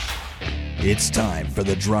It's time for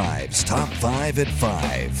The Drive's Top 5 at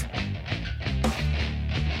 5.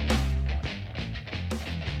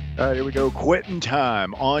 All right, here we go. Quitting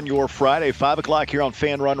time on your Friday, 5 o'clock here on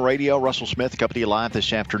Fan Run Radio. Russell Smith, company live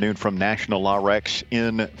this afternoon from National Law Rex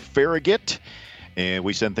in Farragut. And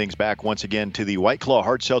we send things back once again to the White Claw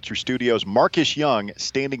Hard Seltzer Studios. Marcus Young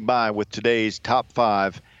standing by with today's Top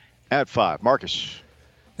 5 at 5. Marcus.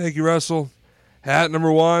 Thank you, Russell. At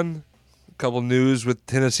number 1, a couple news with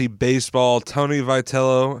Tennessee baseball. Tony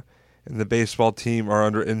Vitello and the baseball team are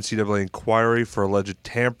under NCAA inquiry for alleged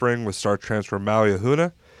tampering with star transfer Maui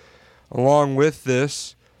Ahuna. Along with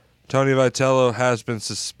this, Tony Vitello has been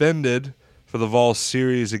suspended for the Vol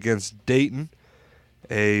series against Dayton.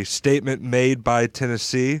 A statement made by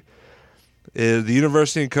Tennessee. The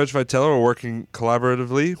university and Coach Vitello are working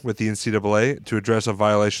collaboratively with the NCAA to address a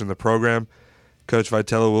violation of the program. Coach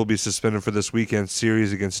Vitello will be suspended for this weekend's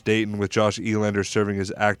series against Dayton, with Josh Elander serving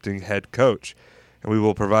as acting head coach. And we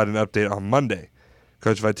will provide an update on Monday.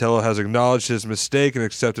 Coach Vitello has acknowledged his mistake and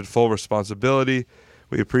accepted full responsibility.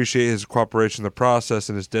 We appreciate his cooperation in the process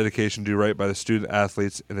and his dedication to do right by the student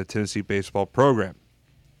athletes in the Tennessee baseball program.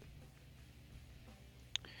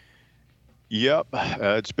 Yep,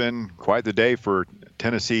 it's been quite the day for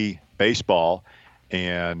Tennessee baseball.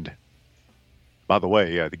 And by the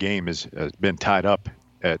way, the game has been tied up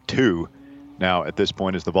at 2 now at this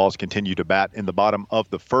point as the Vols continue to bat in the bottom of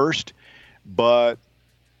the first. But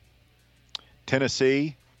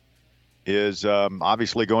Tennessee is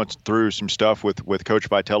obviously going through some stuff with Coach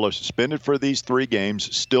Vitello suspended for these 3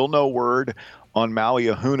 games. Still no word on Maui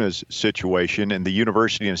Ahuna's situation, and the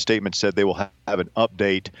university in a statement said they will have an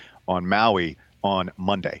update on Maui on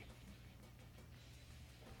Monday.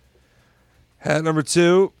 At number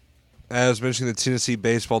 2, as mentioned, the Tennessee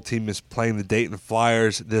baseball team is playing the Dayton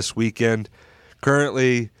Flyers this weekend.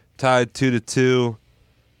 Currently tied 2-2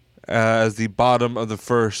 as the bottom of the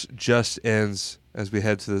first just ends as we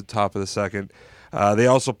head to the top of the second. They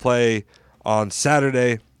also play on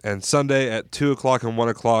Saturday and Sunday at 2 o'clock and 1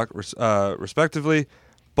 o'clock, respectively.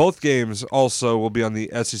 Both games also will be on the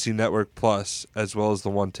SEC Network Plus, as well as the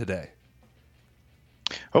one today.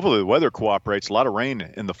 Hopefully the weather cooperates. A lot of rain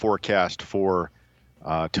in the forecast for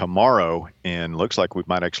tomorrow, and looks like we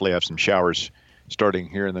might actually have some showers starting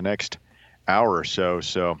here in the next hour or so.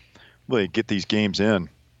 So really get these games in.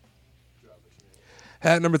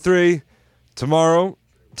 At number 3, tomorrow,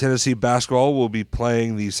 Tennessee basketball will be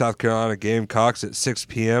playing the South Carolina Gamecocks at 6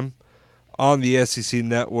 p.m. on the SEC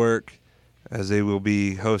Network, as they will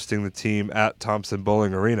be hosting the team at Thompson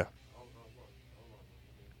Bowling Arena.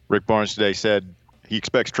 Rick Barnes today said he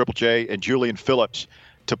expects Triple J and Julian Phillips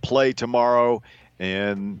to play tomorrow,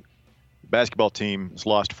 and the basketball team has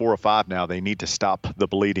lost 4 or 5 now. They need to stop the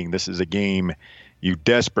bleeding. This is a game you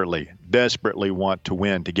desperately want to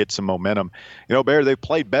win to get some momentum. You know, Bear, they've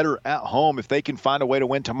played better at home. If they can find a way to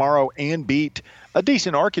win tomorrow and beat a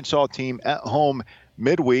decent Arkansas team at home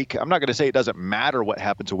midweek, I'm not going to say it doesn't matter what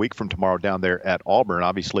happens a week from tomorrow down there at Auburn.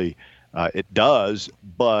 Obviously, it does,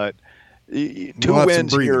 but 2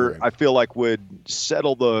 wins here, I feel like, would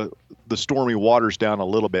settle the stormy waters down a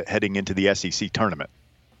little bit heading into the SEC tournament.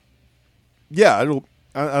 Yeah,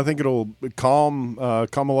 I think it'll calm a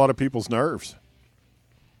lot of people's nerves.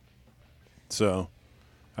 So,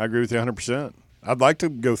 I agree with you 100%. I'd like to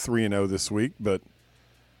go 3-0 this week, but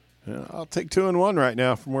I'll take 2-1 right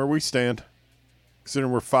now from where we stand,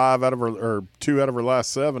 considering we're 2 out of our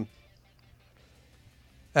last 7.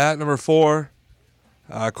 At number 4,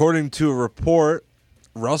 according to a report,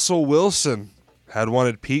 Russell Wilson had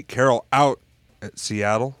wanted Pete Carroll out at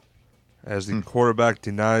Seattle, as the quarterback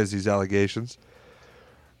denies these allegations.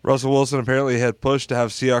 Russell Wilson apparently had pushed to have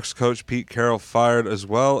Seahawks coach Pete Carroll fired, as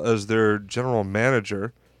well as their general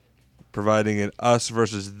manager, providing an us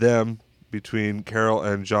versus them between Carroll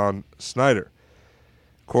and John Snyder.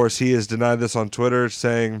 Of course, he has denied this on Twitter,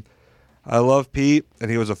 saying, "I love Pete, and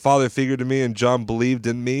he was a father figure to me, and John believed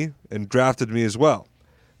in me and drafted me as well.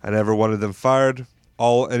 I never wanted them fired.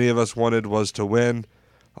 All any of us wanted was to win.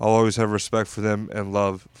 I'll always have respect for them and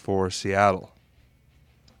love for Seattle."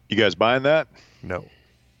 You guys buying that? No.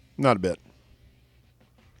 Not a bit.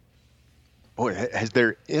 Boy, has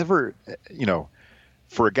there ever,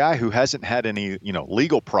 for a guy who hasn't had any,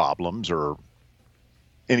 legal problems or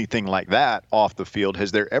anything like that off the field,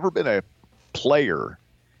 has there ever been a player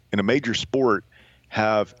in a major sport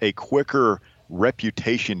have a quicker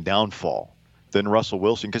reputation downfall than Russell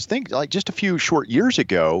Wilson? Because think like just a few short years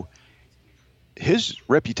ago, his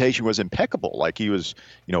reputation was impeccable. Like he was,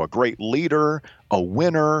 a great leader, a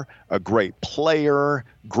winner, a great player,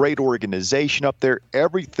 great organization up there.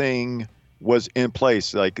 Everything was in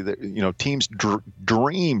place. Like, teams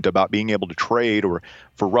dreamed about being able to trade or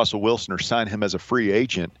for Russell Wilson or sign him as a free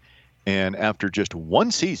agent. And after just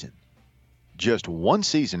one season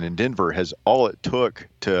in Denver has all it took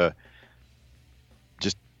to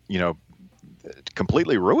just,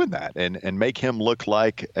 completely ruin that and make him look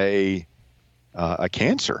like a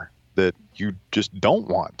cancer that you just don't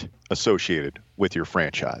want associated with your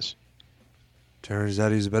franchise. Turns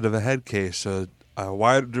out he's a bit of a head case, a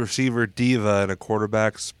wide receiver diva in a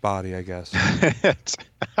quarterback's body, I guess.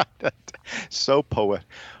 So poet.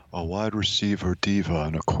 A wide receiver diva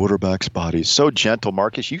in a quarterback's body. So gentle,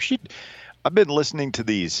 Marcus. I've been listening to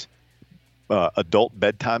these adult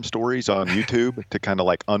bedtime stories on YouTube to kind of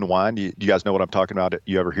like unwind. You guys know what I'm talking about?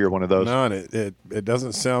 You ever hear one of those? No, and it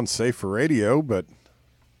doesn't sound safe for radio, but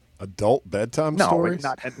adult bedtime stories?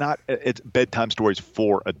 No, it's bedtime stories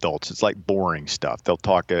for adults. It's like boring stuff. They'll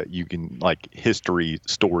talk, you can like history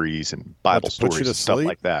stories and Bible stories and stuff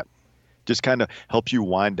like that. Just kind of helps you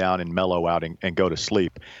wind down and mellow out and go to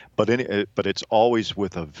sleep. But it's always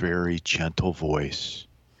with a very gentle voice,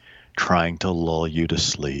 trying to lull you to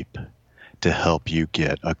sleep, to help you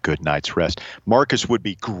get a good night's rest. Marcus would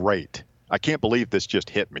be great. I can't believe this just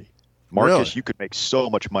hit me. Marcus, Really? You could make so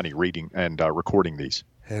much money reading and recording these.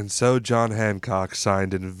 And so John Hancock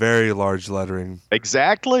signed in very large lettering.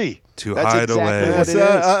 Exactly. To That's hide exactly away. what it is.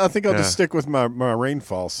 I think I'll just stick with my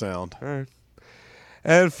rainfall sound. All right.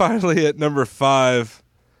 And finally, at number 5,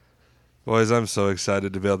 boys, I'm so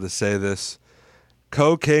excited to be able to say this.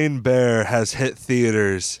 Cocaine Bear has hit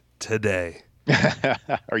theaters today.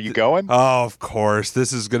 Are you going? Oh, of course.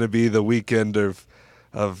 This is going to be the weekend of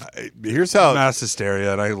Here's how mass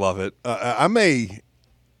hysteria, and I love it.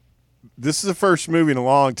 This is the first movie in a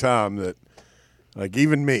long time that, like,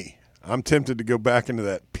 even me, I'm tempted to go back into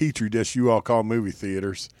that petri dish you all call movie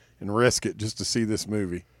theaters and risk it just to see this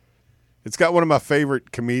movie. It's got one of my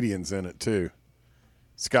favorite comedians in it too.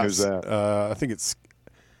 Scott, Who's that? I think it's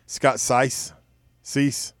Scott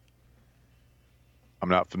Cease. I'm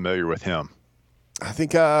not familiar with him. I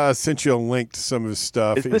think I sent you a link to some of his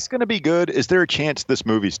stuff. Is this going to be good? Is there a chance this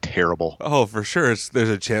movie's terrible? Oh, for sure. There's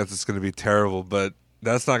a chance it's going to be terrible, but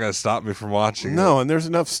that's not going to stop me from watching it. No, and there's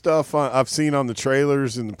enough stuff I've seen on the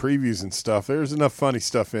trailers and the previews and stuff. There's enough funny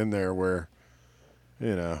stuff in there where,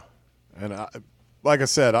 and like I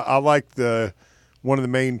said, I like one of the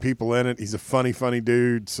main people in it. He's a funny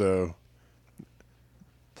dude. So,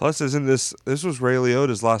 plus, isn't this was Ray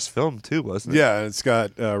Liotta's last film too, wasn't it? yeah, it's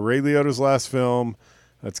got Ray Liotta's last film.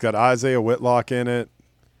 It's got Isaiah Whitlock in it.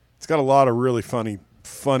 It's got a lot of really funny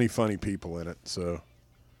people in it. So,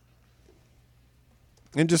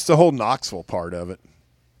 and just the whole Knoxville part of it.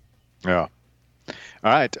 Yeah. All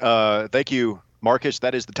right. Thank you, Marcus.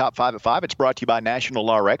 That is the Top 5 at 5. It's brought to you by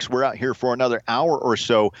National RX. We're out here for another hour or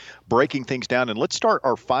so breaking things down. And let's start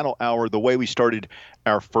our final hour the way we started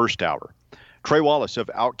our first hour. Trey Wallace of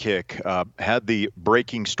Outkick had the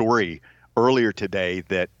breaking story earlier today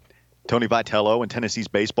that Tony Vitello and Tennessee's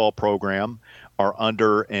baseball program are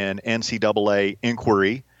under an NCAA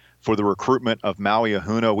inquiry for the recruitment of Maui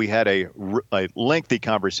Ahuna. We had a lengthy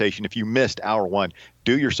conversation. If you missed hour 1,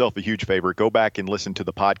 do yourself a huge favor. Go back and listen to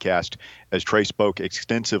the podcast as Trey spoke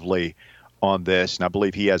extensively on this. And I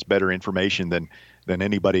believe he has better information than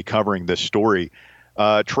anybody covering this story.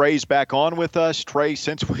 Trey's back on with us. Trey,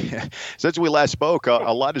 since we last spoke,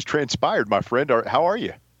 a lot has transpired, my friend. How are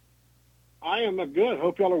you? I am good.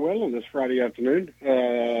 Hope y'all are well on this Friday afternoon.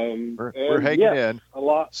 We're hanging in. A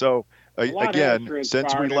lot. So, again,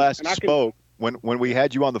 since we last spoke, when we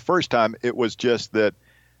had you on the first time, it was just that,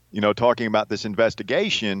 talking about this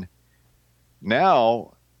investigation.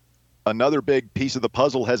 Now, another big piece of the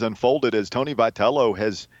puzzle has unfolded as Tony Vitello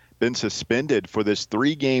has been suspended for this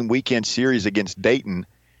 3-game weekend series against Dayton.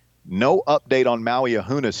 No update on Maui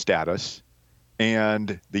Ahuna's status.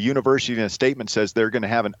 And the university in a statement says they're going to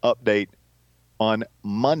have an update on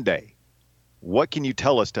Monday. What can you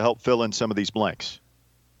tell us to help fill in some of these blanks?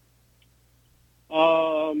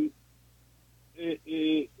 The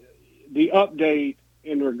update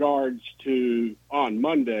in regards to on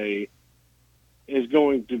Monday is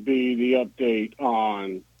going to be the update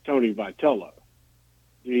on Tony Vitello.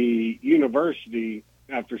 The university,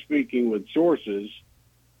 after speaking with sources,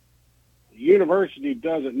 the university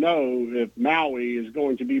doesn't know if Maui is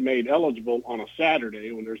going to be made eligible on a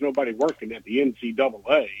Saturday when there's nobody working at the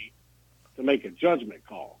NCAA to make a judgment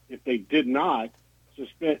call. If they did not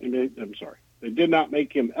they did not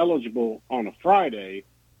make him eligible on a Friday,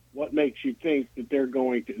 what makes you think that they're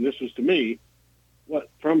going to, and this was to me, what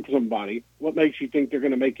makes you think they're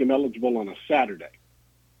going to make him eligible on a Saturday?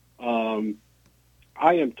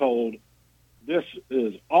 I am told this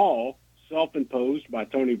is all self-imposed by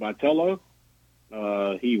Tony Vitello.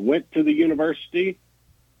 He went to the university,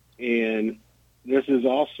 and this is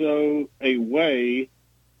also a way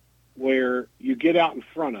where you get out in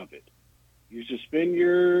front of it. You suspend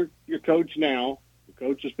your coach now. The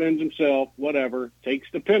coach suspends himself, whatever, takes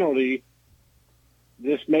the penalty.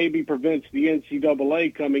 This maybe prevents the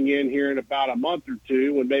NCAA coming in here in about a month or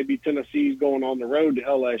two when maybe Tennessee's going on the road to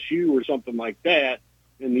LSU or something like that,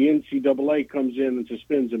 and the NCAA comes in and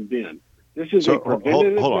suspends them then. This is a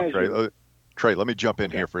preventative hold on, measure. Trey, let me jump in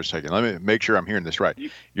here for a second. Let me make sure I'm hearing this right.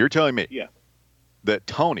 You're telling me that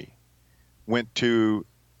Tony went to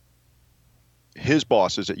his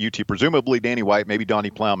bosses at UT, presumably Danny White, maybe Donnie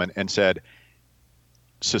Plowman, and said,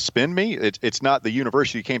 suspend me? It's not the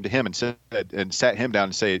university came to him and said and sat him down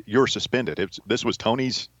and say, you're suspended. This was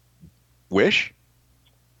Tony's wish?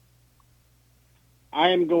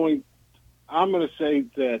 I'm going to say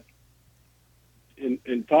that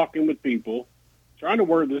in talking with people, trying to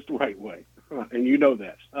word this the right way, and you know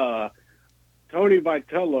that, Tony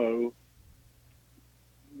Vitello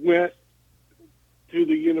went to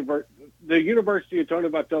the University of Tony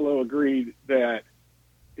Vitello agreed that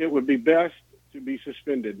it would be best to be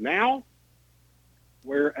suspended now,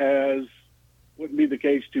 whereas wouldn't be the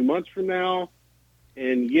case 2 months from now.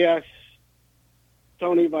 And yes,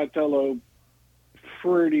 Tony Vitello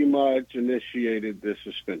pretty much initiated this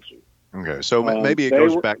suspension. Okay, so maybe it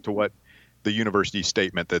goes back to what the university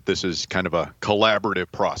statement that this is kind of a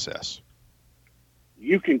collaborative process.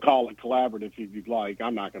 You can call it collaborative if you'd like.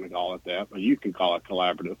 I'm not going to call it that, but you can call it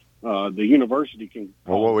collaborative. The university can.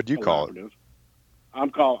 Well, what would you call it?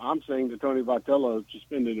 I'm saying that Tony Vitello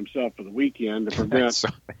suspended himself for the weekend to prevent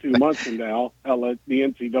 2 months from now the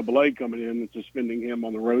NCAA coming in and suspending him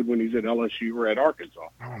on the road when he's at LSU or at Arkansas.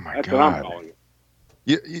 Oh my That's God! what I'm calling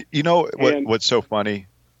it. You know what's so funny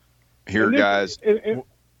here, guys? And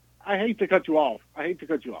I hate to cut you off.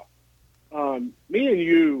 Me and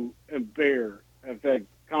you and Bear have had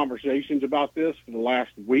conversations about this for the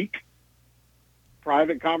last week,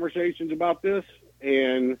 private conversations about this,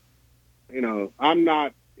 and I'm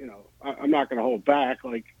not going to hold back.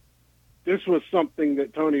 Like, this was something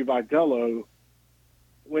that Tony Vitello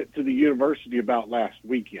went to the university about last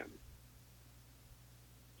weekend.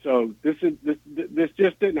 So this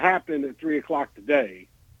just didn't happen at 3:00 today.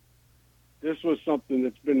 This was something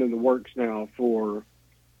that's been in the works now for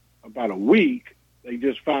about a week. They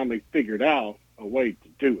just finally figured out a way to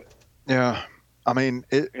do it. Yeah, I mean,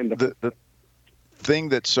 the thing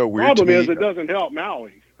that's so weird to me. Problem is, it doesn't help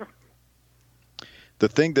Maui. The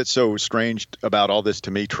thing that's so strange about all this to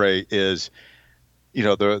me, Trey, is,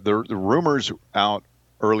 the rumors out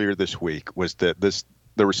earlier this week was that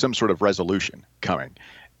there was some sort of resolution coming.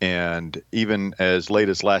 And even as late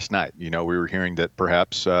as last night, we were hearing that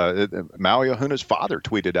perhaps Maui Ahuna's father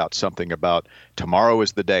tweeted out something about tomorrow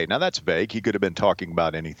is the day. Now, that's vague. He could have been talking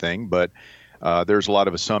about anything, but there's a lot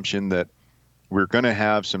of assumption that we're going to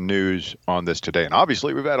have some news on this today. And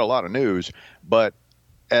obviously, we've had a lot of news, but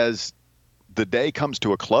as the day comes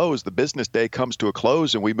to a close, the business day comes to a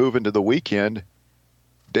close, and we move into the weekend,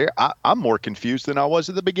 I'm more confused than I was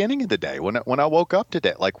at the beginning of the day when I woke up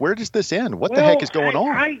today. Like, where does this end? What the heck is going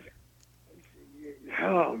on?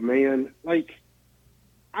 Oh, man. Like,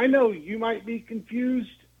 I know you might be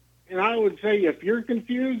confused, and I would say if you're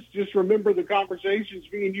confused, just remember the conversations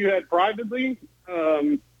me and you had privately.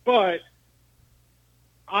 But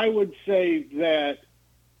I would say that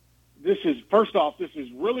this is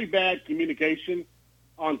really bad communication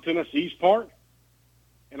on Tennessee's part.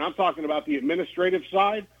 And I'm talking about the administrative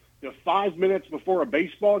side. The 5 minutes before a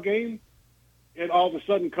baseball game, it all of a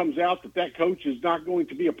sudden comes out that coach is not going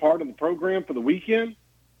to be a part of the program for the weekend.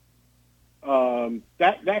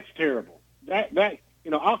 That's terrible.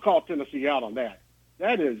 I'll call Tennessee out on that.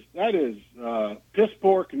 That is piss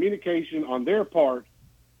poor communication on their part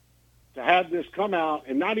to have this come out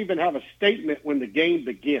and not even have a statement when the game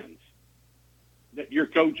begins that your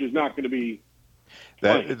coach is not going to be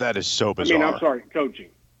playing. That is so bizarre. I'm sorry, coaching.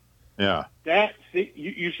 Yeah.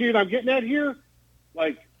 You see what I'm getting at here?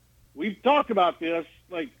 Like, we've talked about this.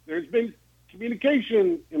 Like, there's been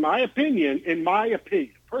communication, in my opinion,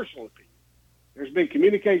 personal opinion, there's been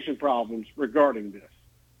communication problems regarding this.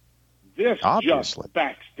 This Obviously just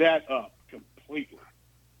backs that up completely.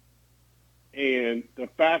 And the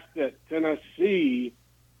fact that Tennessee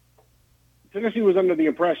was under the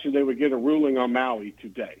impression they would get a ruling on Maui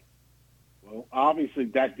today. Well, obviously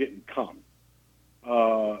that didn't come.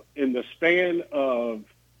 In the span of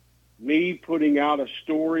me putting out a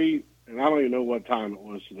story, and I don't even know what time it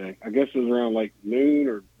was today. I guess it was around like noon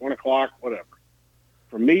or 1 o'clock, whatever.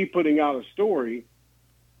 For me putting out a story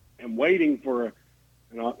and waiting for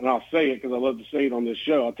and I'll say it because I love to say it on this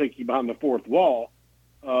show. I'll take you behind the fourth wall.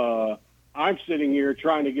 I'm sitting here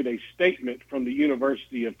trying to get a statement from the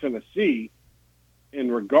University of Tennessee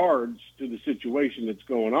in regards to the situation that's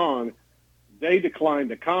going on. They declined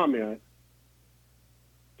to comment.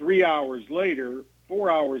 3 hours later, 4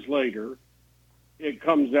 hours later, it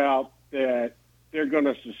comes out that they're going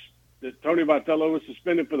to that Tony Vitello was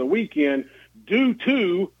suspended for the weekend due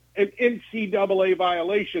to an NCAA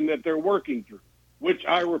violation that they're working through, which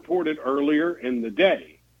I reported earlier in the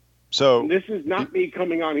day. So and this is not me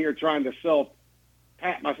coming on here trying to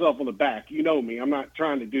pat myself on the back. You know me. I'm not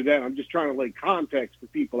trying to do that. I'm just trying to lay context for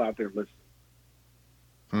people out there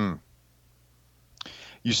listening.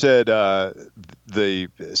 You said the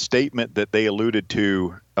statement that they alluded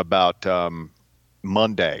to about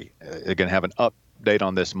Monday, they're going to have an update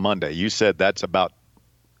on this Monday. You said that's about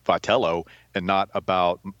Vitello and not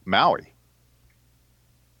about Maui.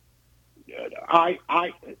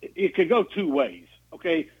 It could go two ways.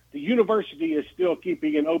 Okay, the university is still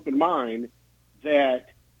keeping an open mind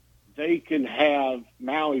that they can have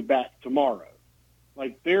Maui back tomorrow.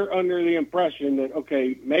 Like, they're under the impression that,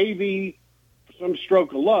 okay, maybe for some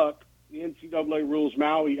stroke of luck, the NCAA rules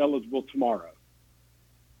Maui eligible tomorrow.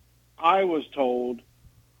 I was told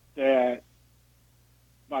that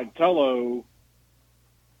Vitello,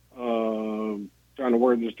 trying to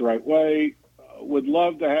word this the right way, would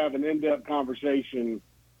love to have an in-depth conversation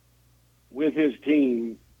with his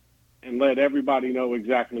team and let everybody know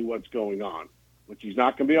exactly what's going on, which he's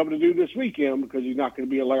not going to be able to do this weekend because he's not going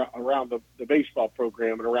to be around the baseball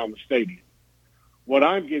program and around the stadium. What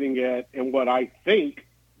I'm getting at, and what I think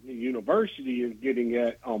the university is getting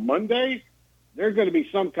at on Monday, there's going to be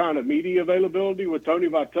some kind of media availability with Tony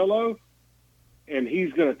Vitello, and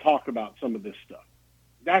he's going to talk about some of this stuff.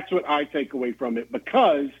 That's what I take away from it,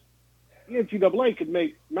 because the NCAA could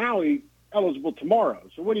make Maui eligible tomorrow.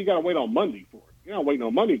 So what do you got to wait on Monday for? You're not waiting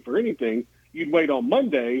on Monday for anything. You'd wait on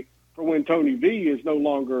Monday for when Tony V is no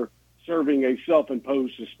longer serving a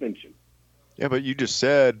self-imposed suspension. Yeah, but you just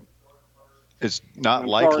said it's not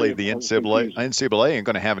likely the NCAA ain't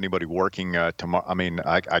going to have anybody working tomorrow. I mean,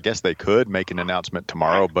 I guess they could make an announcement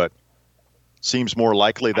tomorrow, but seems more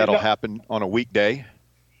likely that'll happen on a weekday.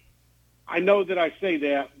 I know that I say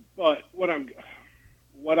that, but what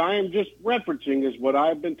I am just referencing is what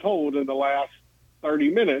I've been told in the last 30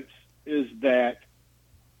 minutes is that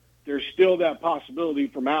there's still that possibility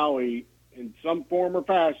for Maui in some form or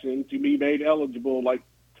fashion to be made eligible like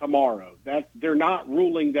tomorrow. That they're not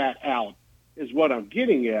ruling that out is what I'm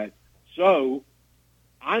getting at. So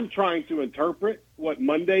I'm trying to interpret what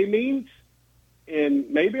Monday means, and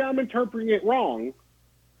maybe I'm interpreting it wrong,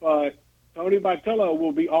 but Tony Vitello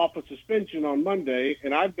will be off a suspension on Monday,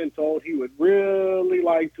 and I've been told he would really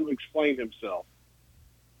like to explain himself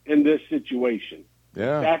in this situation.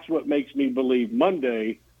 Yeah. That's what makes me believe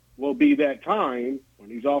Monday will be that time when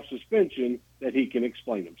he's off suspension that he can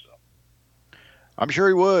explain himself. I'm sure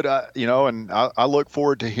he would, and I look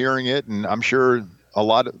forward to hearing it, and I'm sure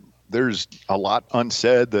there's a lot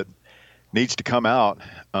unsaid that needs to come out.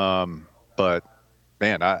 But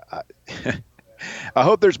man, I I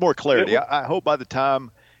hope there's more clarity. I hope by the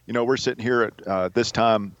time, we're sitting here at this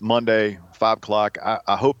time, Monday, 5 o'clock,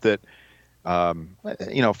 I hope that,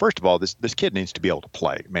 first of all, this kid needs to be able to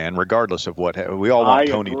play, man, regardless of what. We all want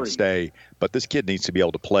Tony to stay, but this kid needs to be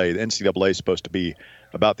able to play. The NCAA is supposed to be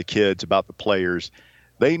about the kids, about the players.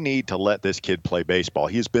 They need to let this kid play baseball.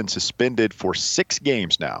 He's been suspended for 6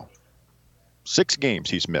 games now. 6 games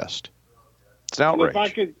he's missed. It's an outrage.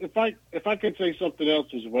 If I could say something else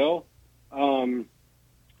as well.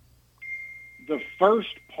 The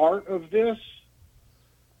first part of this,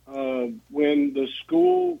 when the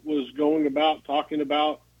school was going about talking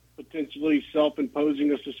about potentially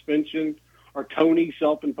self-imposing a suspension, or Tony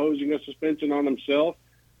self-imposing a suspension on himself,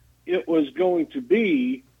 it was going to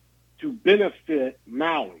be to benefit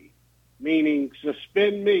Maui, meaning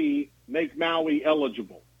suspend me, make Maui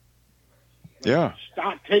eligible. Yeah.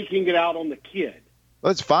 Stop taking it out on the kid.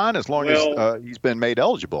 That's fine as long as he's been made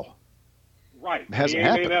eligible. Right. It hasn't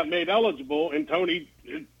happened. Made eligible, and Tony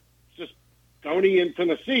in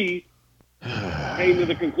Tennessee came to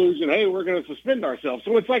the conclusion, hey, we're going to suspend ourselves.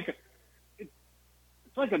 So it's like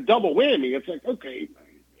a double whammy. It's like, okay,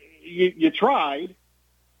 you tried.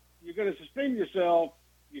 You're going to suspend yourself.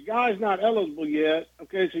 Your guy's not eligible yet.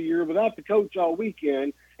 Okay, so you're without the coach all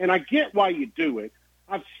weekend. And I get why you do it.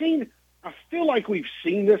 I feel like we've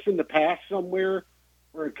seen this in the past somewhere,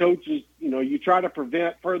 where a coach is, you try to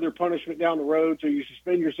prevent further punishment down the road, so you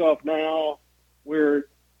suspend yourself now, where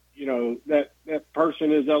that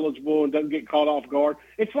person is eligible and doesn't get caught off guard.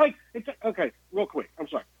 Okay, real quick. I'm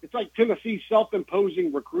sorry. It's like Tennessee's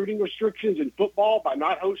self-imposing recruiting restrictions in football by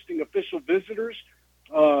not hosting official visitors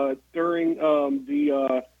during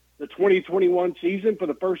the 2021 season for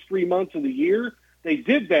the first 3 months of the year. They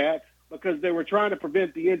did that because they were trying to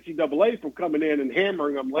prevent the NCAA from coming in and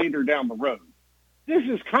hammering them later down the road. This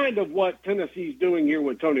is kind of what Tennessee's doing here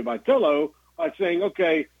with Tony Vitello by saying,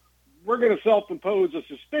 okay, we're going to self-impose a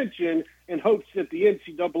suspension in hopes that the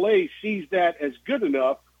NCAA sees that as good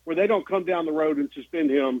enough where they don't come down the road and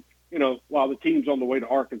suspend him, while the team's on the way to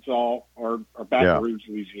Arkansas or Baton Rouge,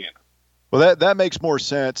 Louisiana. Well, that makes more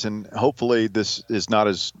sense, and hopefully this is not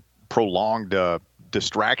as prolonged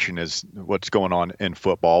distraction as what's going on in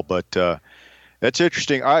football. But that's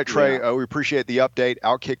interesting. All right, Trey, we appreciate the update.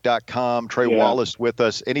 Outkick.com, Trey Wallace with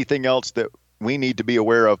us. Anything else that we need to be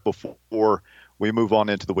aware of before we move on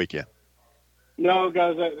into the weekend? No,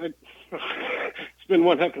 guys, it's been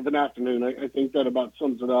one heck of an afternoon. I think that about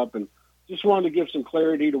sums it up, and just wanted to give some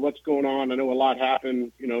clarity to what's going on. I know a lot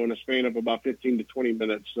happened, in a span of about 15 to 20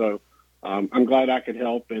 minutes, so I'm glad I could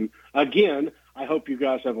help. And, again, I hope you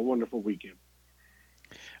guys have a wonderful weekend.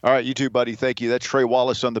 All right, you too, buddy. Thank you. That's Trey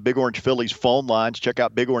Wallace on the Big Orange Phillies phone lines. Check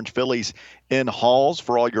out Big Orange Phillies in Halls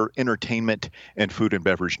for all your entertainment and food and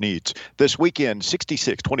beverage needs. This weekend,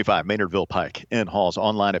 6625 Maynardville Pike in Halls,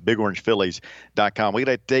 online at bigorangephillies.com. We're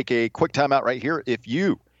going to take a quick time out right here. If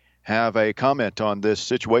you have a comment on this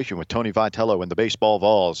situation with Tony Vitello and the baseball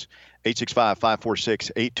Vols,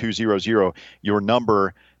 865-546-8200, your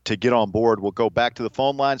number to get on board. We'll go back to the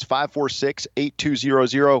phone lines,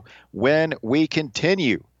 546-8200, when we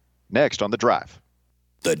continue next on The Drive.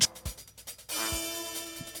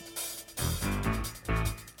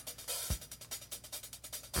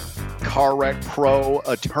 Car Wreck Pro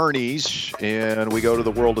attorneys, and we go to the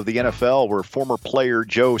world of the NFL, where former player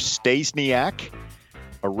Joe Staszniak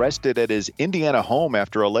arrested at his Indiana home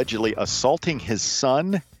after allegedly assaulting his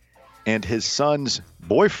son and his son's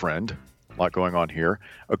boyfriend. A lot going on here.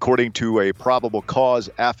 According to a probable cause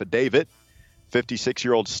affidavit,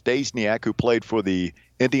 56-year-old Staszniak, who played for the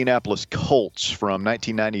Indianapolis Colts from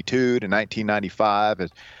 1992 to 1995 and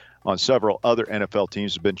on several other NFL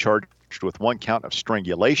teams, has been charged with 1 count of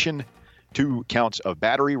strangulation, 2 counts of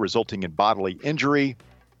battery resulting in bodily injury.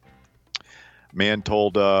 Man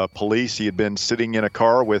told police he had been sitting in a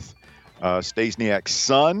car with Staszniak's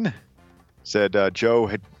son. Said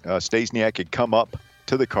Staszniak had come up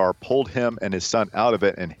to the car, pulled him and his son out of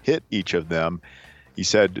it, and hit each of them. He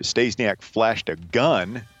said Staszniak flashed a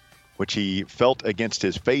gun, which he felt against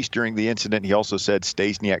his face during the incident. He also said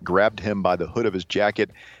Staszniak grabbed him by the hood of his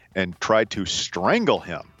jacket and tried to strangle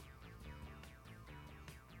him.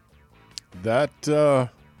 That's not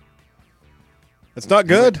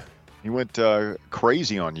good. He went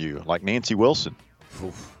crazy on you, like Nancy Wilson.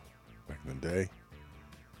 Oof, back in the day.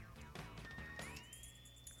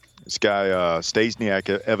 This guy, Staszniak,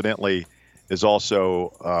 evidently has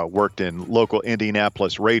also worked in local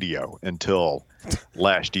Indianapolis radio until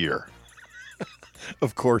last year.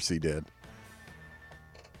 Of course he did.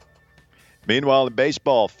 Meanwhile, in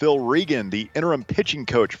baseball, Phil Regan, the interim pitching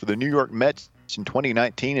coach for the New York Mets in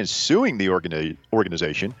 2019, is suing the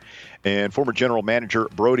organization, and former general manager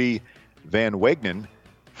Brodie Van Wagenen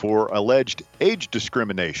for alleged age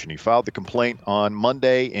discrimination. He filed the complaint on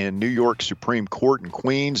Monday in New York Supreme Court in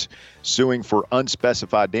Queens, suing for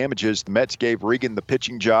unspecified damages. The Mets gave Regan the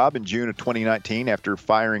pitching job in June of 2019 after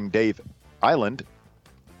firing Dave Island.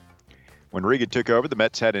 When Regan took over, the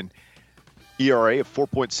Mets had an ERA of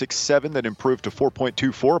 4.67 that improved to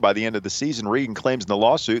 4.24 by the end of the season. Regan claims in the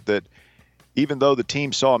lawsuit that even though the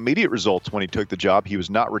team saw immediate results when he took the job, he was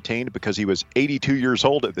not retained because he was 82 years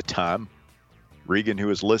old at the time. Regan, who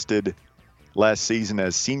was listed last season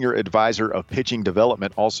as senior advisor of pitching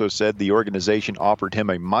development, also said the organization offered him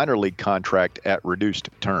a minor league contract at reduced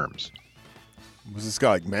terms. Was this guy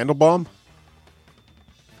like Mandelbaum?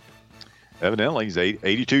 Evidently, he's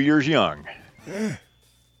 82 years young.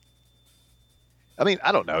 I mean,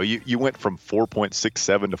 I don't know. You went from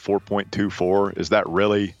 4.67 to 4.24. Is that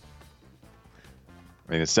really?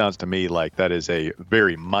 I mean, it sounds to me like that is a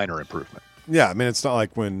very minor improvement. Yeah, I mean, it's not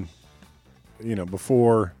like when,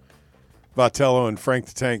 before Vitello and Frank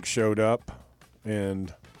the Tank showed up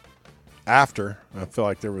and after, I feel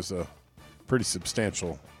like there was a pretty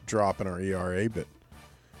substantial drop in our ERA, but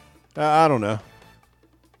I don't know.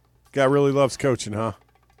 Guy really loves coaching, huh?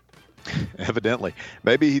 Evidently.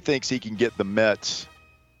 Maybe he thinks he can get the Mets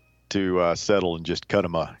to settle and just cut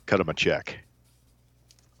him a check.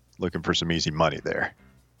 Looking for some easy money there.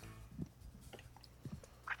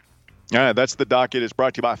 That's the docket. It's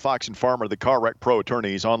brought to you by Fox and Farmer, the Car Wreck Pro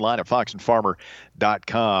attorneys, online at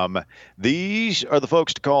foxandfarmer.com. These are the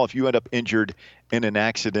folks to call if you end up injured in an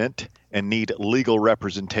accident and need legal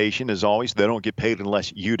representation. As always, they don't get paid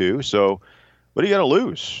unless you do. So what do you got to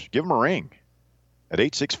lose? Give them a ring at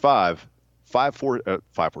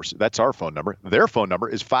 865-5446. That's our phone number. Their phone number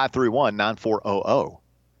is 531-9400.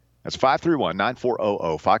 That's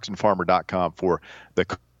 531-9400, foxandfarmer.com for the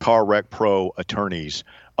Car Wreck Pro attorneys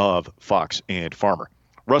of Fox and Farmer.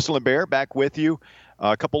 Russell and Bear back with you.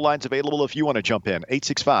 A couple lines available if you want to jump in.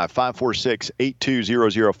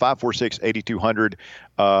 865-546-8200,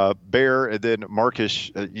 546-8200. Bear, and then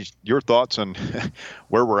Marcus, your thoughts on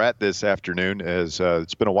where we're at this afternoon, as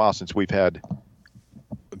it's been a while since we've had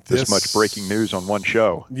this much breaking news on one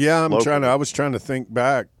show. Yeah, I was trying to think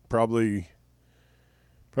back. Probably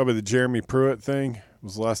the Jeremy Pruitt thing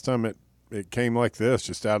was the last time it came like this,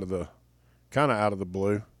 just out of the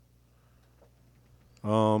blue.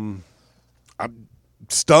 I'm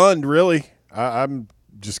stunned, really. I'm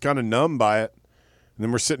just kind of numb by it. And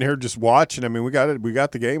then we're sitting here just watching. I mean, we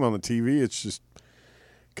got the game on the TV. It's just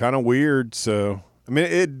kind of weird. So, I mean,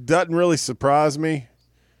 it doesn't really surprise me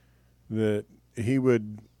that he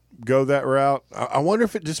would go that route. I wonder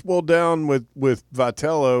if it just boiled down with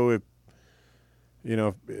Vitello, if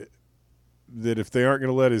that if they aren't going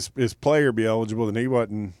to let his player be eligible, then he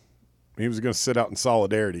was going to sit out in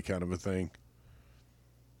solidarity, kind of a thing,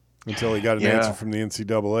 until he got an answer from the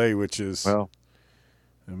NCAA, which is, well,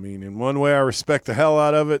 I mean, in one way I respect the hell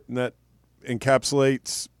out of it, and that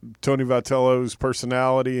encapsulates Tony Vitello's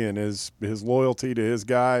personality and his loyalty to his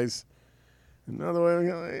guys. Another way,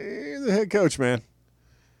 he's the head coach, man.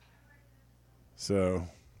 So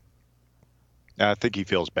I think he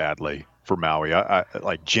feels badly for Maui. I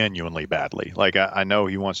like genuinely badly. Like I know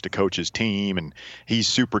he wants to coach his team and he's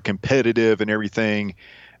super competitive and everything.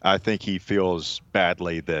 I think he feels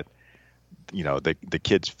badly that, the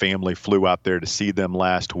kid's family flew out there to see them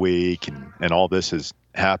last week and all this has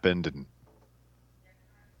happened. And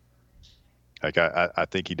like, I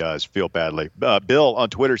think he does feel badly. Bill on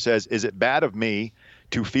Twitter says, is it bad of me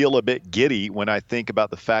to feel a bit giddy when I think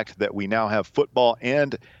about the fact that we now have football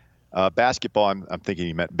and basketball, I'm thinking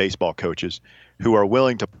he meant baseball coaches, who are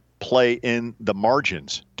willing to play in the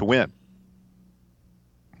margins to win?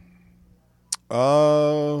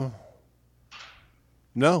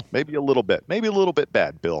 No. Maybe a little bit. Maybe a little bit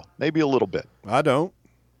bad, Bill. Maybe a little bit. I don't.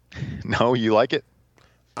 No, you like it?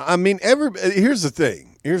 I mean, here's the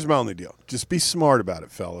thing. Here's my only deal. Just be smart about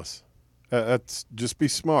it, fellas. Just be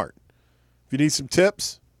smart. If you need some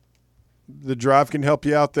tips, the drive can help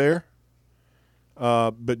you out there.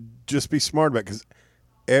 But just be smart about it, because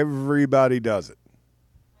everybody does it.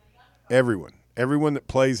 Everyone that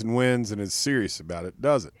plays and wins and is serious about it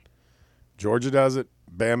does it. Georgia does it.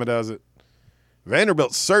 Bama does it.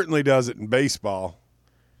 Vanderbilt certainly does it in baseball.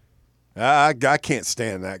 I can't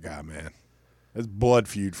stand that guy, man. It's blood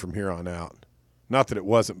feud from here on out. Not that it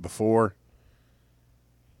wasn't before.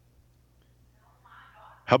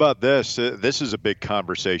 How about this? This is a big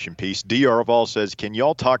conversation piece. D. Arval says, can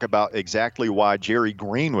y'all talk about exactly why Jerry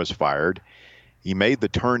Green was fired? He made the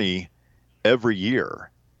tourney every year.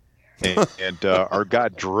 And our guy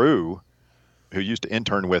Drew, who used to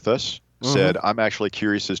intern with us, said, I'm actually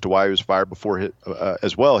curious as to why he was fired before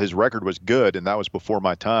as well. His record was good, and that was before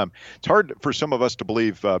my time. It's hard for some of us to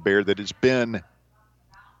believe, Bear, that it's been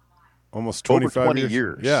almost 25 over 20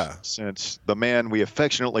 years since the man we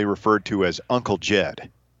affectionately referred to as Uncle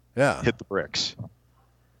Jed hit the bricks.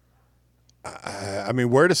 I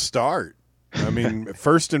mean, where to start? I mean,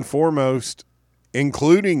 first and foremost,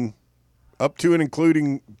 including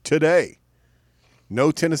today,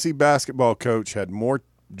 no Tennessee basketball coach had more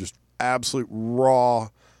just absolute raw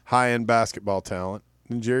high-end basketball talent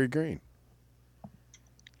than Jerry Green.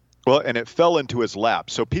 Well, and it fell into his lap.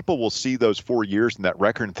 So people will see those 4 years in that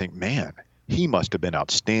record and think, man, he must have been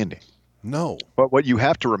outstanding. No. But what you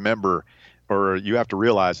have to remember, or you have to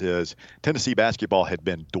realize, is Tennessee basketball had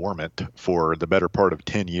been dormant for the better part of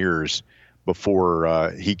 10 years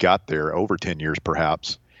before he got there, over 10 years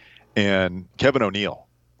perhaps. And Kevin O'Neal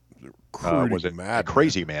was a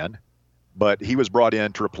crazy man. But he was brought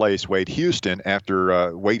in to replace Wade Houston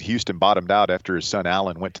after Wade Houston bottomed out after his son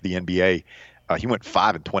Allen went to the NBA. He went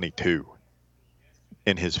 5-22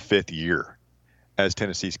 in his fifth year as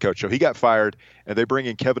Tennessee's coach. So he got fired, and they bring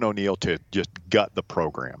in Kevin O'Neal to just gut the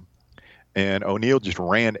program. And O'Neal just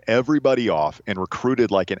ran everybody off and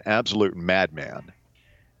recruited like an absolute madman.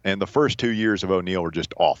 And the first 2 years of O'Neal were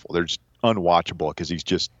just awful. They're just unwatchable because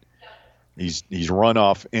he's run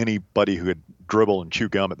off anybody who could dribble and chew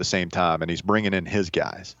gum at the same time, and he's bringing in his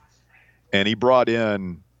guys. And he brought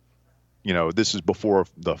in this is before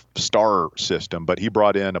the star system, but he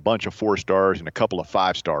brought in a bunch of 4 stars and a couple of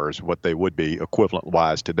 5 stars, what they would be equivalent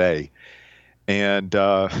wise today. And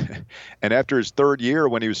and after his 3rd year,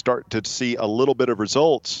 when he was starting to see a little bit of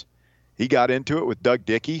results, he got into it with Doug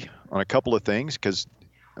Dickey on a couple of things because,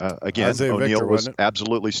 again, O'Neill was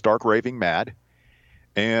absolutely stark raving mad.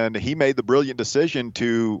 And he made the brilliant decision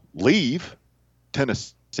to leave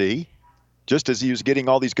Tennessee just as he was getting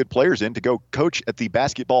all these good players in to go coach at the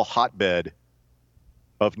basketball hotbed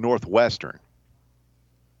of Northwestern.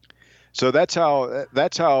 So that's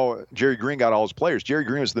how Jerry Green got all his players. Jerry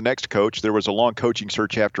Green was the next coach. There was a long coaching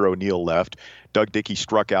search after O'Neill left. Doug Dickey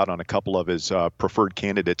struck out on a couple of his preferred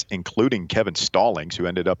candidates, including Kevin Stallings, who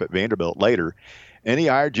ended up at Vanderbilt later. And he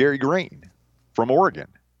hired Jerry Green from Oregon.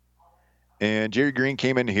 And Jerry Green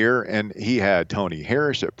came in here, and he had Tony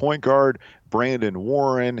Harris at point guard, Brandon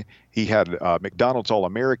Warren. He had McDonald's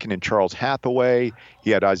All-American and Charles Hathaway. He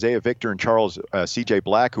had Isaiah Victor and Charles C.J.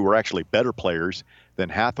 Black, who were actually better players than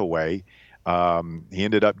Hathaway. He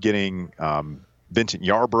ended up getting Vincent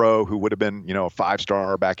Yarbrough, who would have been, a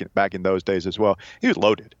 5-star back in those days as well. He was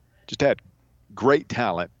loaded. Just had great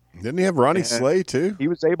talent. Didn't he have Ronnie Slay too? He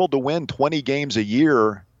was able to win 20 games a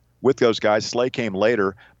year with those guys. Slay came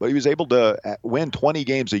later, but he was able to win 20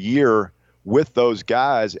 games a year with those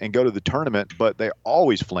guys and go to the tournament, but they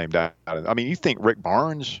always flamed out. I mean, you think Rick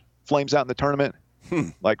Barnes flames out in the tournament?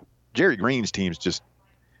 Like Jerry Green's teams just,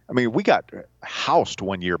 we got housed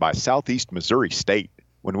one year by Southeast Missouri State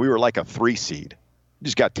when we were like a 3 seed. We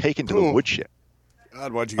just got taken to the woodshed.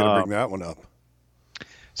 God, why'd you got to bring that one up?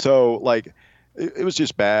 So, it was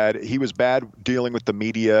just bad. He was bad dealing with the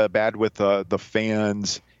media, bad with the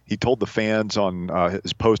fans. He told the fans on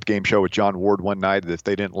his post-game show with John Ward one night that if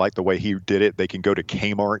they didn't like the way he did it, they can go to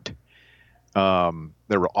Kmart.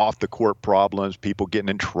 There were off-the-court problems, people getting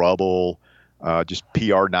in trouble, just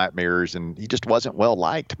PR nightmares, and he just wasn't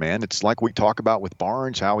well-liked, man. It's like we talk about with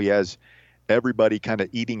Barnes, how he has everybody kind of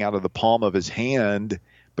eating out of the palm of his hand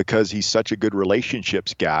because he's such a good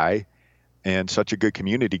relationships guy and such a good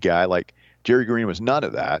community guy. Like, Jerry Green was none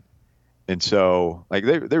of that. And so, they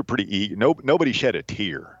were pretty eager. Nobody shed a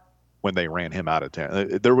tear when they ran him out of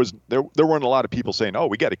town. There weren't a lot of people saying, "Oh,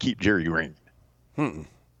 we got to keep Jerry Green."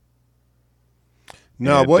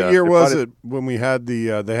 No, what year was it when we had they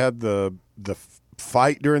had the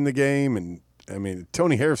fight during the game? And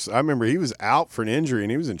Tony Harris, I remember he was out for an injury and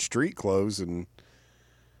he was in street clothes and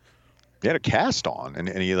he had a cast on and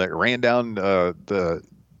he ran down to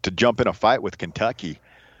jump in a fight with Kentucky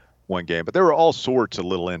one game. But there were all sorts of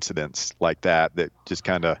little incidents like that just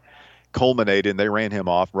kind of culminated, and they ran him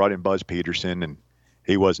off, brought in Buzz Peterson, and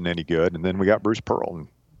he wasn't any good. And then we got Bruce Pearl, and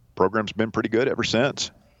the program's been pretty good ever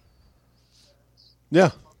since.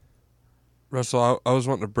 Yeah. Russell, I was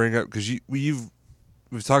wanting to bring up, because we've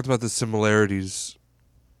talked about the similarities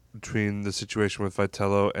between the situation with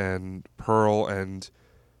Vitello and Pearl and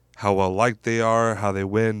how well liked they are, how they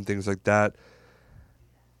win, things like that.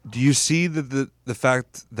 Do you see the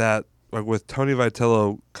fact that, with Tony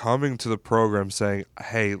Vitello coming to the program saying,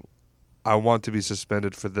 "Hey, I want to be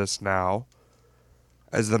suspended for this now,"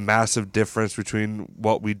 as the massive difference between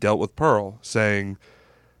what we dealt with Pearl, saying,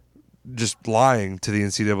 just lying to the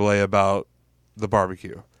NCAA about the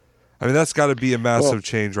barbecue? That's got to be a massive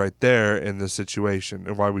change right there in this situation,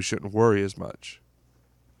 and why we shouldn't worry as much.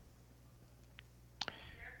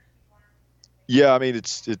 Yeah,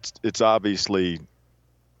 it's obviously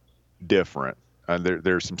different.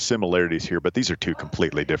 There's some similarities here, but these are 2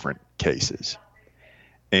 completely different cases.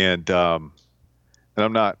 And I'm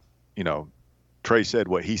not, Trey said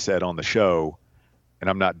what he said on the show, and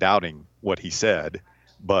I'm not doubting what he said,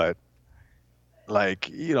 but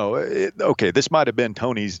okay, this might have been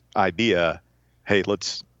Tony's idea. Hey,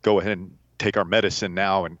 let's go ahead and take our medicine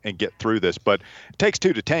now and get through this. But it takes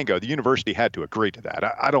 2 to tango. The university had to agree to that.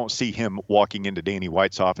 I don't see him walking into Danny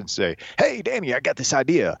White's office and say, "Hey, Danny, I got this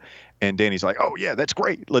idea." And Danny's like, "Oh, yeah, that's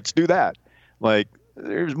great. Let's do that."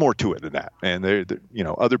 There's more to it than that. And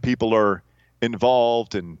other people are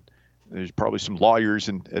involved, and there's probably some lawyers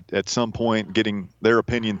at some point getting their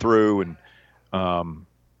opinion through. And,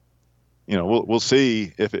 we'll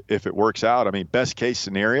see if it works out. Best case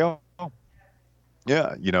scenario,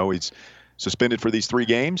 yeah, he's suspended for these 3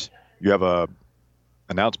 games. You have a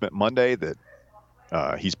announcement Monday that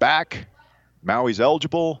he's back, Maui's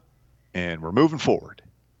eligible, and we're moving forward.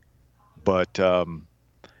 But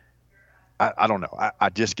I don't know. I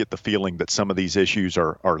just get the feeling that some of these issues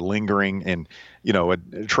are lingering. And,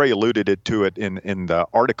 Trey alluded to it in the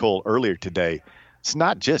article earlier today. It's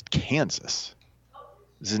not just Kansas.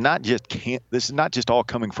 This is not just all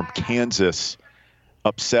coming from Kansas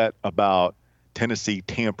upset about Tennessee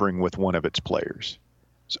tampering with one of its players.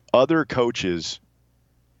 So other coaches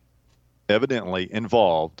evidently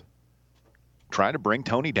involved trying to bring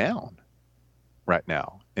Tony down right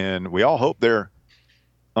now. And we all hope they're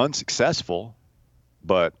unsuccessful,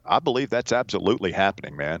 but I believe that's absolutely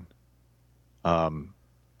happening, man. And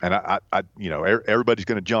I everybody's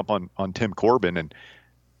going to jump on Tim Corbin, and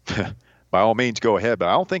by all means go ahead, but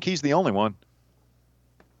I don't think he's the only one.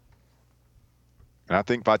 And I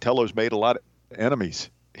think Vitello's made a lot of enemies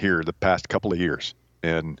here the past couple of years,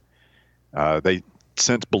 and they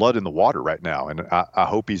sense blood in the water right now. And I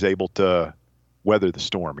hope he's able to weather the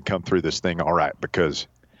storm and come through this thing all right, because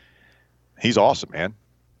he's awesome, man.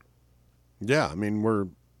 Yeah, I mean,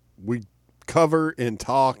 we cover and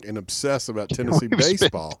talk and obsess about Tennessee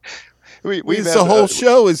baseball. The whole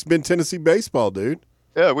show has been Tennessee baseball, dude.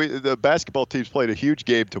 Yeah, the basketball team's played a huge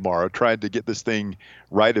game tomorrow, trying to get this thing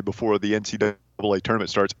righted before the NCAA tournament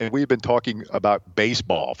starts, and we've been talking about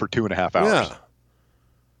baseball for 2.5 hours. Yeah,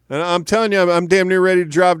 and I'm telling you, I'm damn near ready to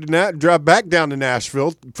drive back down to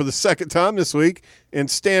Nashville for the second time this week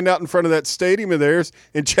and stand out in front of that stadium of theirs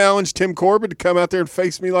and challenge Tim Corbin to come out there and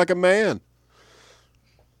face me like a man.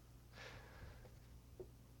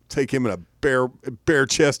 Take him in a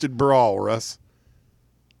bare-chested brawl, Russ.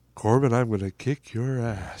 Corbin, I'm going to kick your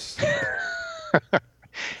ass.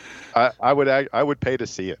 I would pay to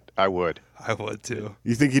see it. I would. I would too.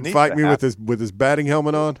 You think he'd fight me with his batting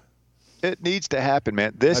helmet on? It needs to happen,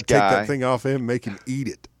 man. I'd take that thing off him, make him eat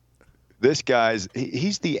it. This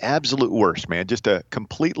he's the absolute worst, man. Just a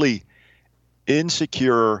completely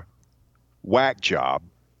insecure whack job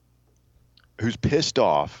who's pissed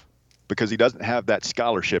off because he doesn't have that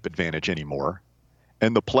scholarship advantage anymore,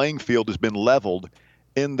 and the playing field has been leveled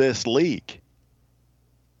in this league.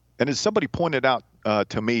 And as somebody pointed out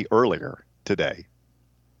to me earlier today,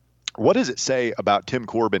 what does it say about Tim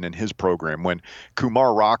Corbin and his program when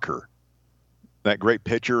Kumar Rocker, that great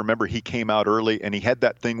pitcher, remember he came out early and he had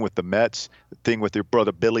that thing with the Mets, the thing with your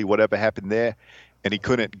brother Billy, whatever happened there, and he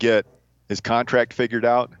couldn't get his contract figured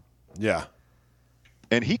out? Yeah.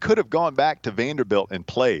 And he could have gone back to Vanderbilt and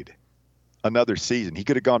played another season. He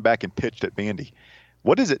could have gone back and pitched at Vandy.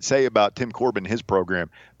 What does it say about Tim Corbin and his program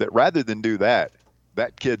that rather than do that,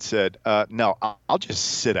 that kid said, no, I'll just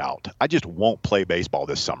sit out. I just won't play baseball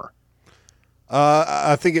this summer.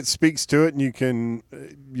 I think it speaks to it, and you can,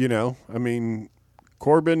 I mean,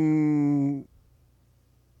 Corbin,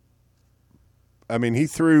 I mean, he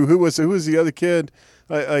threw, who was the other kid?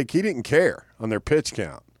 Like he didn't care on their pitch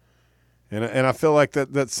count. And I feel like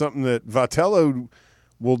that's something that Vitello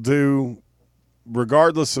will do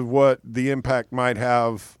regardless of what the impact might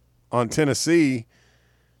have on Tennessee.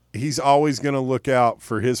 He's always going to look out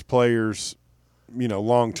for his players,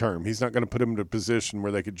 long term. He's not going to put them in a position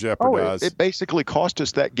where they could jeopardize. It basically cost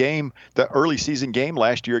us that game, the early season game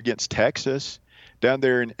last year against Texas down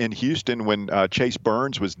there in Houston when Chase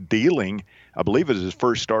Burns was dealing. I believe it was his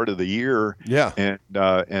first start of the year. Yeah. And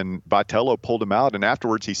Vitello pulled him out. And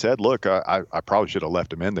afterwards he said, look, I probably should have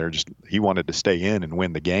left him in there. He wanted to stay in and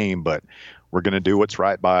win the game, but we're going to do what's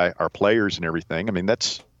right by our players and everything. I mean,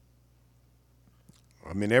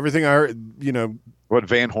 everything I heard, what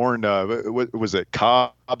Van Horn, was it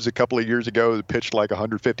Cobbs a couple of years ago that pitched like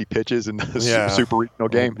 150 pitches in the super regional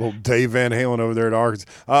game? Well, Dave Van Halen over there at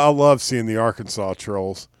Arkansas. I love seeing the Arkansas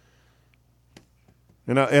Trolls.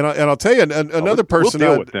 And I'll tell you another person. We'll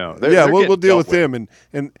deal with them. We'll deal with them. And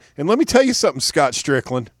let me tell you something, Scott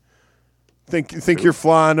Strickland. Think you're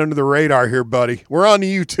flying under the radar here, buddy. We're on to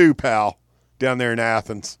you too, pal, down there in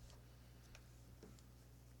Athens.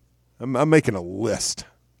 I'm making a list,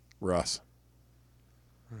 Russ.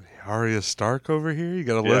 Arya Stark over here? You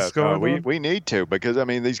got a list going on? We need to, because,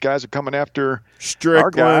 these guys are coming after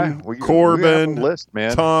Strickland, Corbin, we list,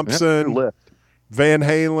 man. Thompson, Van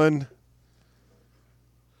Halen,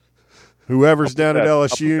 whoever's down at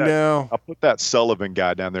LSU now. I'll put that Sullivan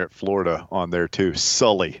guy down there at Florida on there, too.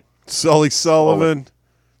 Sully Sullivan.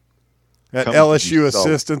 That LSU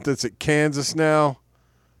assistant that's at Kansas now.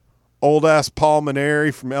 Old-ass Paul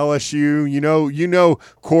Maneri from LSU. You know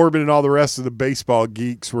Corbin and all the rest of the baseball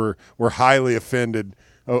geeks were highly offended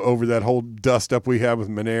over that whole dust-up we had with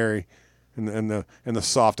Maneri and the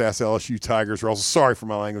soft-ass LSU Tigers. Are also sorry for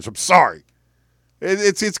my language. I'm sorry.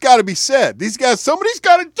 It's got to be said. These guys, somebody's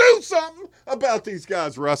got to do something about these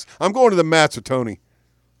guys, Russ. I'm going to the Mats with Tony.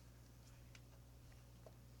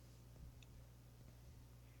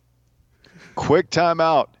 Quick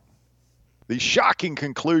timeout. The shocking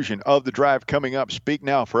conclusion of the drive coming up. Speak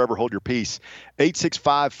now, forever hold your peace.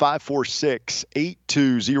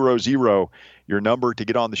 865-546-8200. Your number to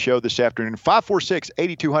get on the show this afternoon.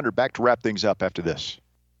 546-8200. Back to wrap things up after this.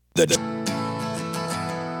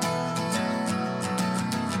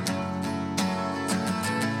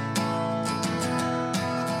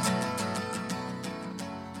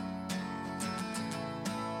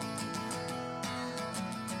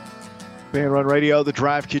 Fan Run Radio, the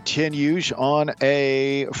drive continues on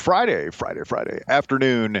a Friday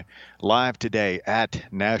afternoon, live today at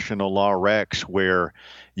National Law Rex, where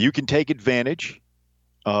you can take advantage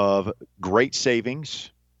of great savings,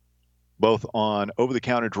 both on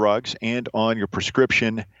over-the-counter drugs and on your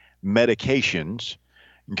prescription medications.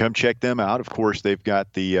 You can come check them out. Of course, they've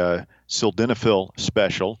got the sildenafil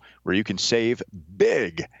special, where you can save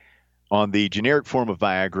big on the generic form of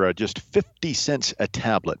Viagra, just 50 cents a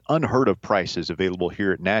tablet. Unheard of prices available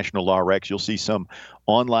here at National Law Rex. You'll see some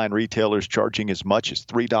online retailers charging as much as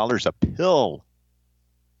 $3 a pill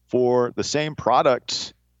for the same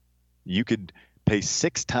products. You could pay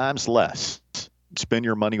 6 times less. Spend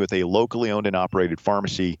your money with a locally owned and operated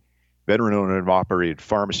pharmacy, veteran-owned and operated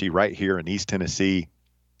pharmacy right here in East Tennessee.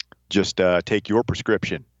 Just take your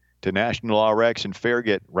prescription to National Law Rex in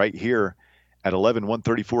Farragut right here at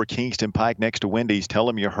 11134 Kingston Pike next to Wendy's. Tell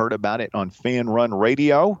them you heard about it on Fan Run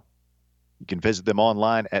Radio. You can visit them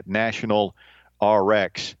online at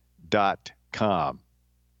nationalrx.com.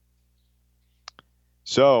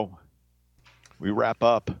 So we wrap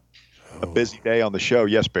up a busy day on the show.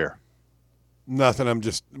 Yes, Bear? Nothing. I'm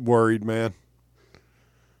just worried, man.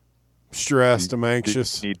 Stressed. I'm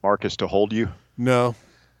anxious. Do you need Marcus to hold you? No.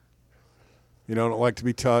 You don't like to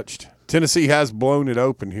be touched. Tennessee has blown it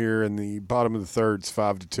open here in the bottom of the third. It's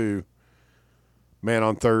 5-2. Man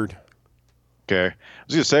on third. Okay. I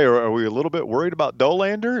was going to say, are we a little bit worried about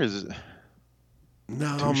Dolander?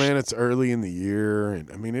 No, man, it's early in the year.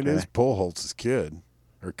 And I mean, it is Pujols' kid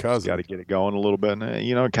or cousin. Got to get it going a little bit.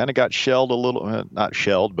 Kind of got shelled a little, not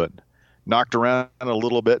shelled, but knocked around a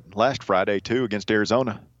little bit last Friday, too, against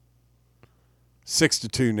Arizona.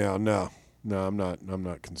 6-2 now. No, I'm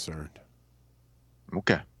not concerned.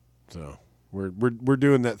 Okay. So we're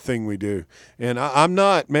doing that thing we do, and I'm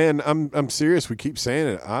not, man. I'm serious. We keep saying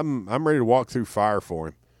it. I'm ready to walk through fire for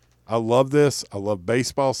him. I love this. I love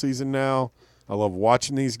baseball season now. I love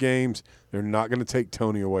watching these games. They're not going to take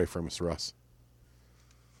Tony away from us, Russ.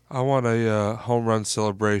 I want a home run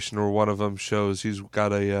celebration where one of them shows he's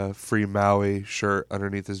got a free Maui shirt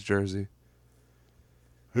underneath his jersey.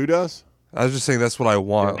 Who does? I was just saying that's what I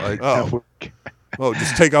want. Oh,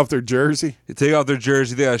 just take off their jersey? You take off their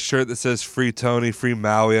jersey, they got a shirt that says free Tony, free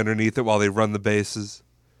Maui underneath it while they run the bases.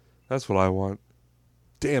 That's what I want.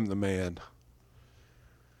 Damn the man.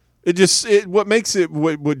 What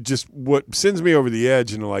sends me over the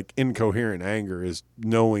edge into like incoherent anger is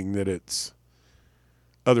knowing that it's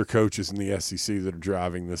other coaches in the SEC that are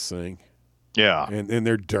driving this thing. Yeah. And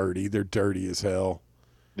they're dirty. They're dirty as hell.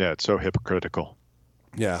 Yeah, it's so hypocritical.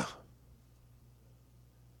 Yeah.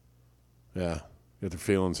 Yeah. Get their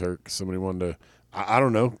feelings hurt because somebody wanted to, I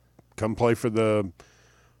don't know, come play for the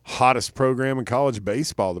hottest program in college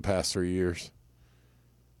baseball the past 3 years.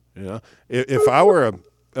 You know, if I were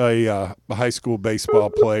a high school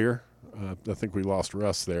baseball player, I think we lost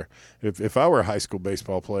Russ there. If I were a high school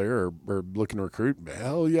baseball player or looking to recruit,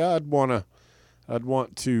 hell yeah, I'd want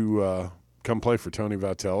to come play for Tony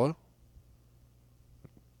Vitello,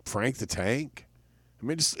 Frank the Tank. I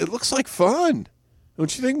mean, it looks like fun,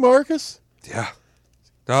 don't you think, Marcus? Yeah.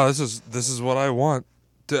 No, this is what I want.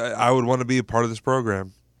 I would want to be a part of this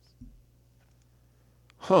program.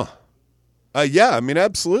 Huh. Yeah, I mean,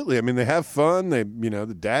 absolutely. I mean, they have fun. They,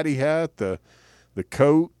 the daddy hat, the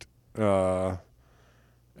coat, and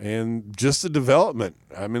just the development.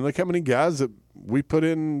 I mean, look how many guys that we put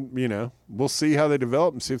in, we'll see how they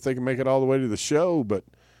develop and see if they can make it all the way to the show. But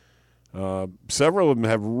several of them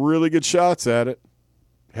have really good shots at it,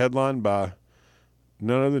 headlined by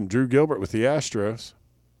none other than Drew Gilbert with the Astros.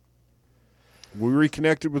 We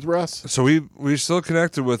reconnected with Russ. So we still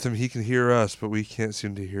connected with him. He can hear us, but we can't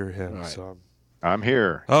seem to hear him. Right. So I'm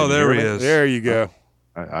here. Oh, there he is. There you go.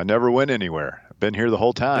 I never went anywhere. I've been here the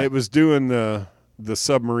whole time. It was doing the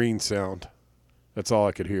submarine sound. That's all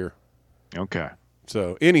I could hear. Okay.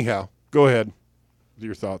 So anyhow, go ahead with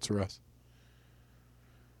your thoughts, Russ.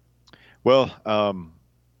 Well,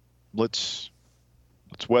 let's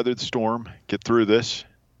weather the storm, get through this,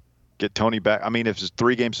 get Tony back. I mean, if it's a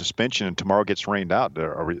 3-game suspension and tomorrow gets rained out,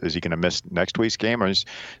 is he going to miss next week's game? There's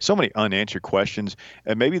so many unanswered questions.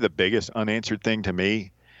 And maybe the biggest unanswered thing to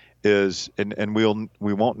me is, and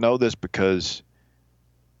we won't know this because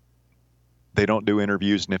they don't do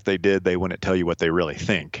interviews, and if they did, they wouldn't tell you what they really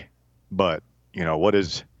think. But, what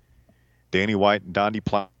is Danny White and Donnie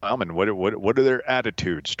Plowman, what are their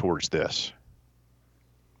attitudes towards this?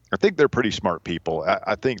 I think they're pretty smart people.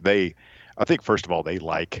 I think first of all, they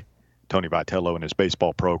like Tony Vitello and his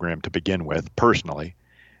baseball program to begin with, personally.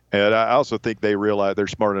 And I also think they're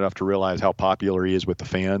smart enough to realize how popular he is with the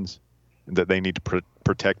fans. that they need to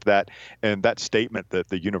protect that. And that statement that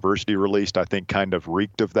the university released, I think, kind of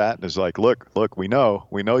reeked of that. It's like, look, we know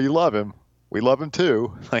you love him. We love him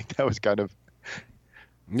too. Like that was kind of,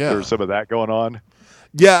 there's some of that going on.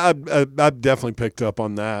 Yeah, I've definitely picked up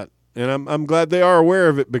on that. And I'm glad they are aware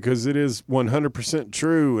of it because it is 100%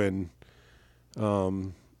 true. And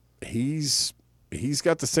he's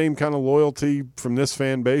got the same kind of loyalty from this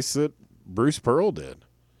fan base that Bruce Pearl did.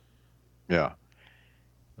 Yeah.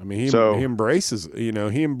 I mean, he embraces, he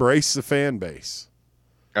embraced the fan base.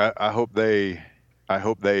 I hope they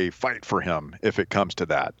fight for him if it comes to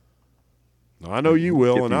that. I know you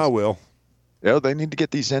will, and I will. Yeah, they need to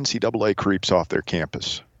get these NCAA creeps off their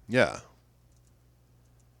campus. Yeah.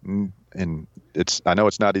 And I know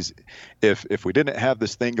it's not easy. If we didn't have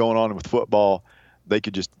this thing going on with football, they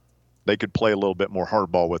could play a little bit more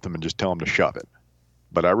hardball with them and just tell them to shove it.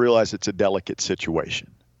 But I realize it's a delicate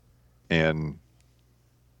situation, and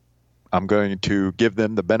I'm going to give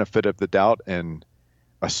them the benefit of the doubt and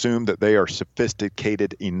assume that they are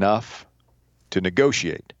sophisticated enough to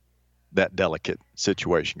negotiate that delicate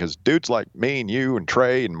situation. Because dudes like me and you and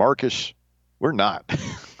Trey and Marcus, we're not.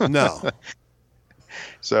 No.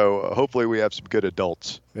 So hopefully we have some good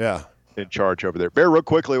adults. Yeah. In charge over there. Bear, real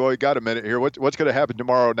quickly, well, we got a minute here. What's going to happen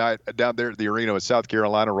tomorrow night down there at the arena when South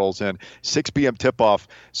Carolina rolls in? 6 p.m. tip-off,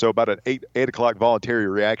 so about an 8 o'clock voluntary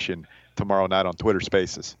reaction tomorrow night on Twitter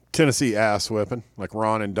Spaces. Tennessee ass whipping, like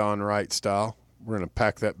Ron and Don Wright style. We're going to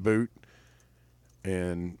pack that boot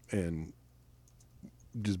and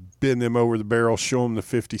just bend them over the barrel, show them the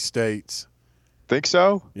 50 states. Think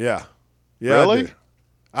so? Yeah. Really?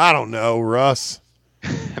 I don't know, Russ.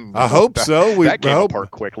 I hope so. That came apart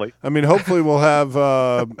quickly. I mean, hopefully we'll have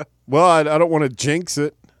I don't want to jinx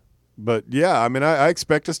it, but yeah, I mean, I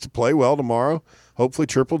expect us to play well tomorrow. Hopefully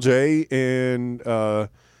Triple J and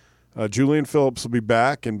Julian Phillips will be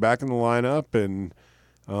back in the lineup, and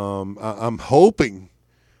I'm hoping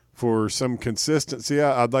for some consistency.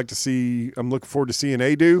 I'm looking forward to seeing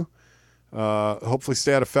Adu. Hopefully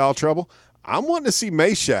stay out of foul trouble. I'm wanting to see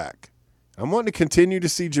Meshack. I'm wanting to continue to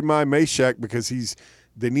see Jemai Meshack because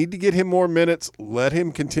they need to get him more minutes, let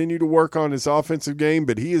him continue to work on his offensive game,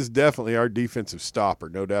 but he is definitely our defensive stopper,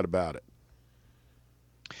 no doubt about it.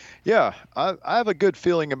 Yeah, I have a good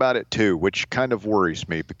feeling about it too, which kind of worries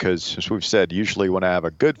me because, as we've said, usually when I have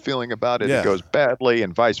a good feeling about it, It goes badly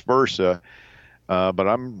and vice versa. But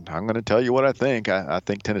I'm going to tell you what I think. I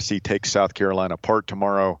think Tennessee takes South Carolina apart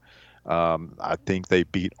tomorrow. I think they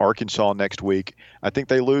beat Arkansas next week. I think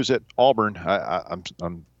they lose at Auburn. I'm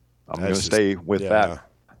going to stay with that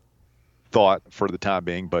thought for the time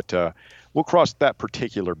being, but we'll cross that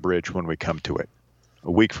particular bridge when we come to it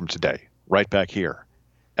a week from today, right back here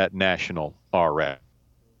at National RF.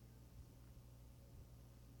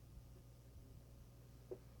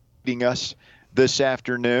 Meeting us this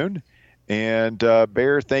afternoon. And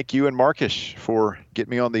Bear, thank you and Marcus for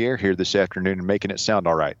getting me on the air here this afternoon and making it sound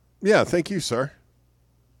all right. Yeah, thank you, sir.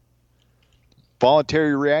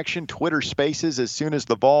 Voluntary reaction, Twitter Spaces, as soon as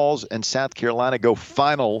the Vols and South Carolina go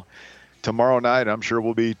final tomorrow night. I'm sure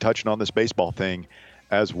we'll be touching on this baseball thing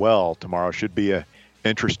as well. Tomorrow should be a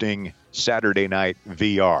interesting Saturday night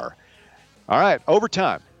VR. All right,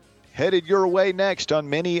 overtime. Headed your way next on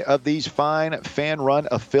many of these fine fan-run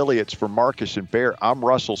affiliates. For Marcus and Bear, I'm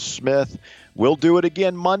Russell Smith. We'll do it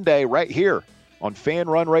again Monday right here on Fan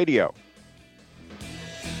Run Radio.